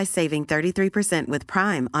 Start by saving 33% with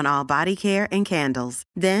Prime on all body care and candles.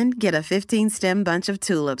 Then get a 15-stem bunch of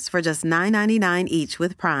tulips for just $9.99 each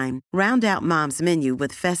with Prime. Round out Mom's menu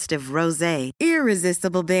with festive rosé,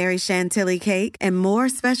 irresistible berry chantilly cake, and more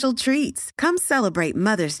special treats. Come celebrate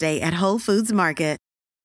Mother's Day at Whole Foods Market.